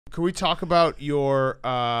Can we talk about your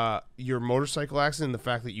motorcycle accident and the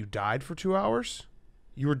fact that you died for 2 hours?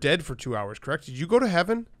 You were dead for 2 hours, correct? Did you go to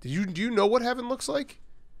heaven? Do you know what heaven looks like?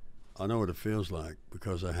 I know what it feels like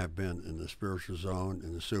because I have been in the spiritual zone,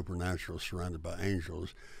 in the supernatural, surrounded by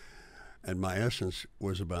angels, and my essence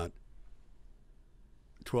was about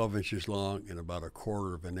 12 inches long and about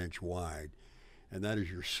 1/4 of an inch wide, and that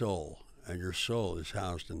is your soul, and your soul is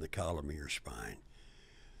housed in the column of your spine.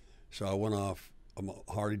 So I went off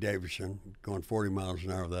a Harley Davidson, going 40 miles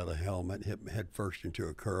an hour without a helmet, hit head first into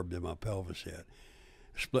a curb, then my pelvis hit.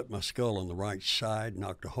 Split my skull on the right side,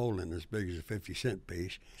 knocked a hole in as big as a 50-cent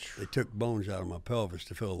piece. They took bones out of my pelvis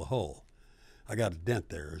to fill the hole. I got a dent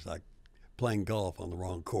there. It's like playing golf on the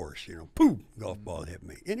wrong course, Boom, golf ball hit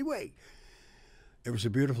me. Anyway, it was a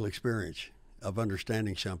beautiful experience of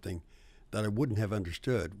understanding something that I wouldn't have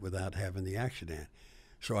understood without having the accident.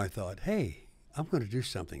 So I thought, hey, I'm going to do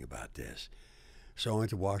something about this. So I went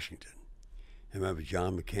to Washington. I met with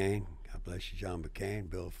John McCain, God bless you, John McCain,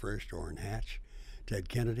 Bill Frist, Orrin Hatch, Ted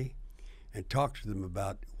Kennedy, and talked to them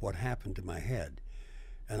about what happened to my head.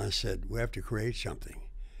 And I said, we have to create something.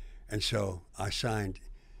 And so I signed,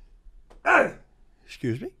 I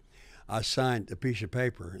signed a piece of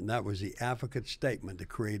paper, and that was the advocate statement that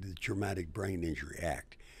created the Traumatic Brain Injury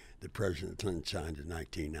Act that President Clinton signed in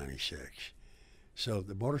 1996. So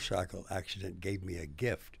the motorcycle accident gave me a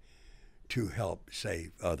gift to help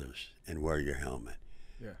save others and wear your helmet.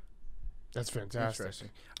 Yeah. That's fantastic. Interesting.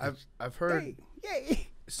 I've heard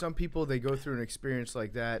some people, they go through an experience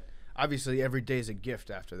like that. Obviously, every day is a gift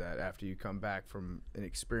after that, after you come back from an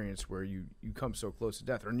experience where you come so close to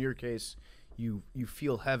death. Or in your case, you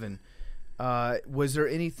feel heaven. Was there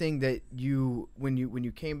anything that when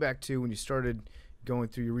you came back to, when you started going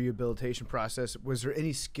through your rehabilitation process, was there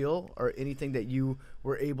any skill or anything that you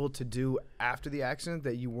were able to do after the accident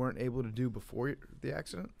that you weren't able to do before the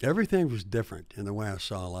accident? Everything was different in the way I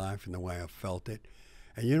saw life and the way I felt it.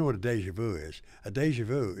 And you know what a deja vu is? A deja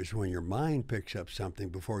vu is when your mind picks up something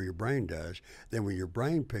before your brain does. Then when your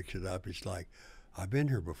brain picks it up, it's like, I've been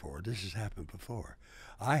here before. This has happened before.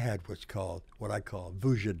 I had what I call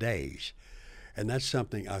vuja days. And that's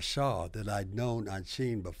something I saw that I'd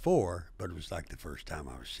seen before, but it was like the first time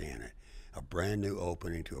I was seeing it. A brand new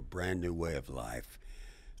opening to a brand new way of life.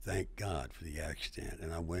 Thank God for the accident.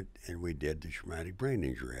 And I went and we did the Traumatic Brain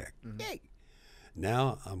Injury Act. Mm-hmm. Yay!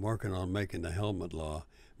 Now I'm working on making the helmet law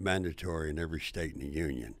mandatory in every state in the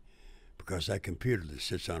union, because that computer that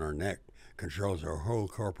sits on our neck controls our whole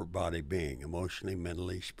corporate body being, emotionally,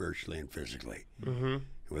 mentally, spiritually, and physically. Mm-hmm.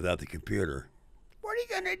 Without the computer, what are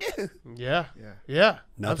you going to do? Yeah.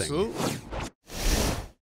 Nothing. Absolutely.